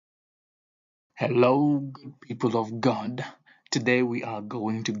Hello, good people of God. Today we are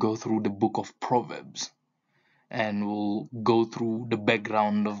going to go through the book of Proverbs and we'll go through the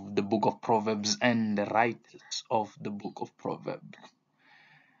background of the book of Proverbs and the writers of the book of Proverbs.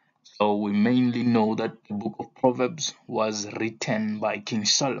 So we mainly know that the book of Proverbs was written by King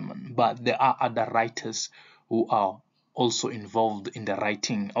Solomon, but there are other writers who are also involved in the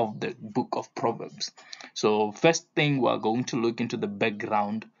writing of the book of Proverbs. So first thing, we're going to look into the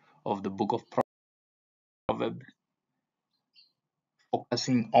background of the book of Proverbs,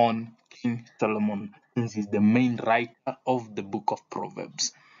 focusing on King Solomon, since he's the main writer of the book of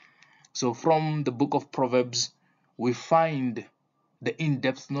Proverbs. So from the book of Proverbs, we find the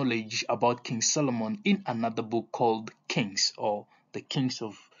in-depth knowledge about King Solomon in another book called Kings, or the Kings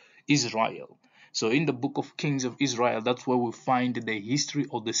of Israel. So in the book of Kings of Israel, that's where we find the history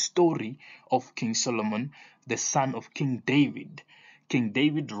or the story of King Solomon, the son of King David. King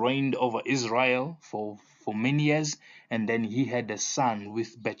David reigned over Israel for many years, and then he had a son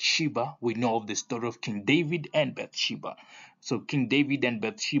with Bathsheba. We know of the story of King David and Bathsheba. So King David and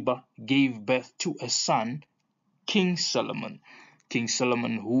Bathsheba gave birth to a son, King Solomon. King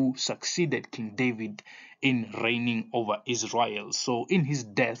Solomon, who succeeded King David in reigning over Israel. So in his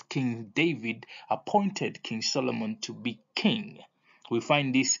death, King David appointed King Solomon to be king. We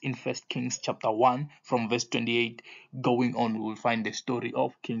find this in 1 Kings chapter 1 from verse 28 going on. We will find the story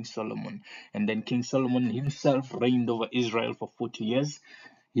of King Solomon. And then King Solomon himself reigned over Israel for 40 years.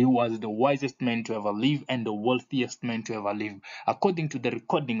 He was the wisest man to ever live and the wealthiest man to ever live. According to the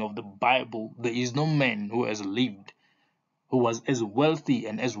recording of the Bible, there is no man who has lived who was as wealthy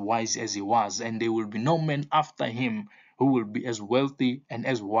and as wise as he was, and there will be no man after him who will be as wealthy and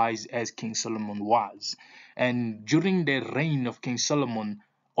as wise as King Solomon was. And during the reign of King Solomon,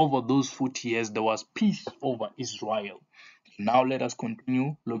 over those 40 years, there was peace over Israel. Now let us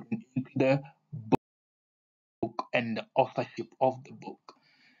continue looking into the book and the authorship of the book.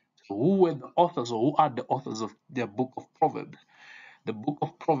 So who were the authors, or who are the authors of the book of Proverbs? The book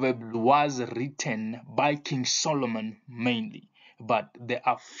of Proverbs was written by King Solomon mainly, but there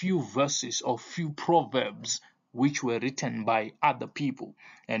are few verses or few proverbs which were written by other people.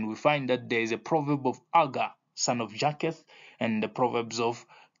 And we find that there is a proverb of Agur, son of Japheth, and the proverbs of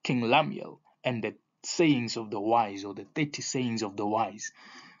King Lamiel, and the sayings of the wise, or the 30 sayings of the wise.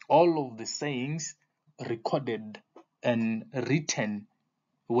 All of the sayings recorded and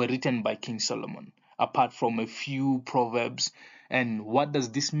were written by King Solomon, apart from a few proverbs. And what does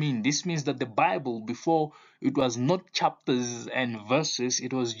this mean? This means that the Bible, before, it was not chapters and verses,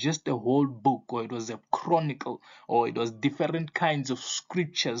 it was just a whole book, or it was a chronicle, or it was different kinds of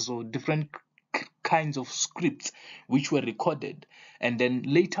scriptures, or different kinds of scripts which were recorded. And then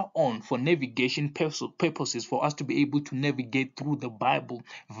later on, for navigation purposes, for us to be able to navigate through the Bible,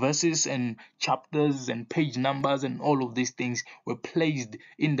 verses and chapters and page numbers and all of these things were placed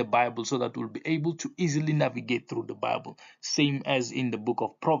in the Bible so that we'll be able to easily navigate through the Bible, same as in the book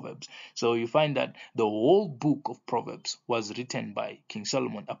of Proverbs. So you find that the whole book of Proverbs was written by King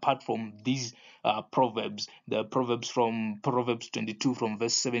Solomon, apart from these proverbs, the proverbs from Proverbs 22 from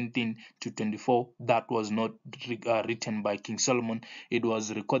verse 17 to 24, that was not written by King Solomon. It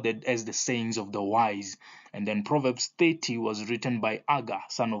was recorded as the sayings of the wise. And then Proverbs 30 was written by Agur,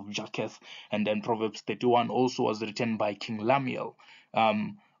 son of Japheth. And then Proverbs 31 also was written by King Lamiel,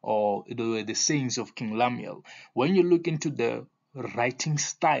 or the sayings of King Lamiel. When you look into the writing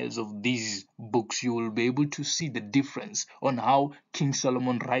styles of these books, you will be able to see the difference on how King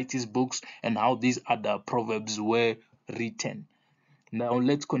Solomon writes his books and how these other proverbs were written. Now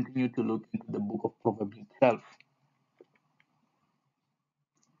let's continue to look into the book of Proverbs itself.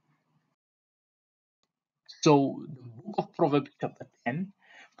 So the book of Proverbs chapter 10,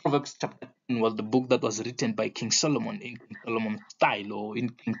 Proverbs chapter 10 was the book that was written by King Solomon in King Solomon's style, or in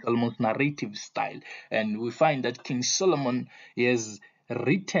King Solomon's narrative style. And we find that King Solomon is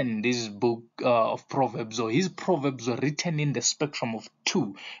written this book of Proverbs, or his Proverbs were written in the spectrum of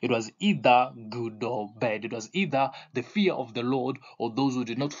two. It was either good or bad. It was either the fear of the Lord or those who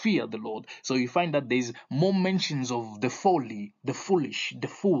did not fear the Lord. So you find that there's more mentions of the folly, the foolish, the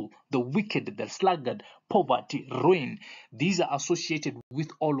fool, the wicked, the sluggard, poverty, ruin. These are associated with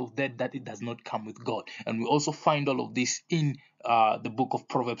all of that it does not come with God. And we also find all of this in the book of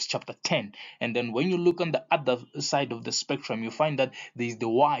Proverbs chapter 10. And then when you look on the other side of the spectrum, you find that there is the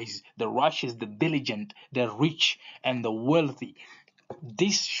wise, the righteous, the diligent, the rich, and the wealthy.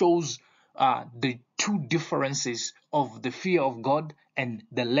 This shows the two differences of the fear of God and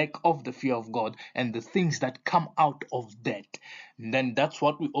the lack of the fear of God and the things that come out of that. And then that's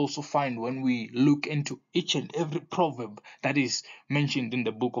what we also find when we look into each and every proverb that is mentioned in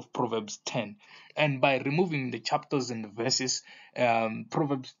the book of Proverbs 10. And by removing the chapters and the verses,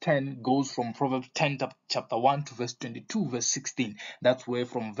 Proverbs 10 goes from Proverbs 10 chapter 1 to verse 22, verse 16. That's where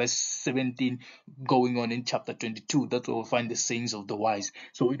from verse 17 going on in chapter 22, that's where we'll find the sayings of the wise.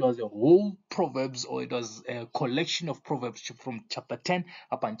 So it was a whole Proverbs, or it was a collection of Proverbs from chapter 10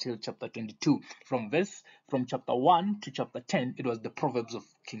 up until chapter 22. From chapter 1 to chapter 10, it was the Proverbs of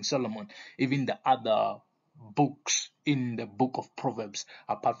King Solomon. Even the other books in the book of Proverbs,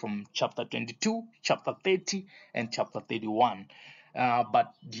 apart from chapter 22, chapter 30, and chapter 31.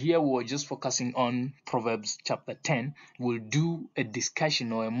 But here we're just focusing on Proverbs chapter 10. We'll do a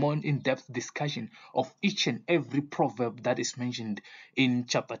discussion or a more in-depth discussion of each and every proverb that is mentioned in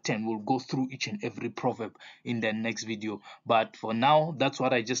chapter 10. We'll go through each and every proverb in the next video. But for now, that's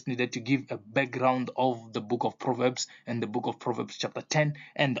what I just needed to give a background of the book of Proverbs and the book of Proverbs chapter 10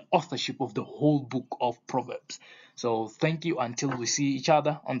 and the authorship of the whole book of Proverbs. So thank you until we see each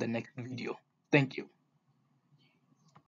other on the next video. Thank you.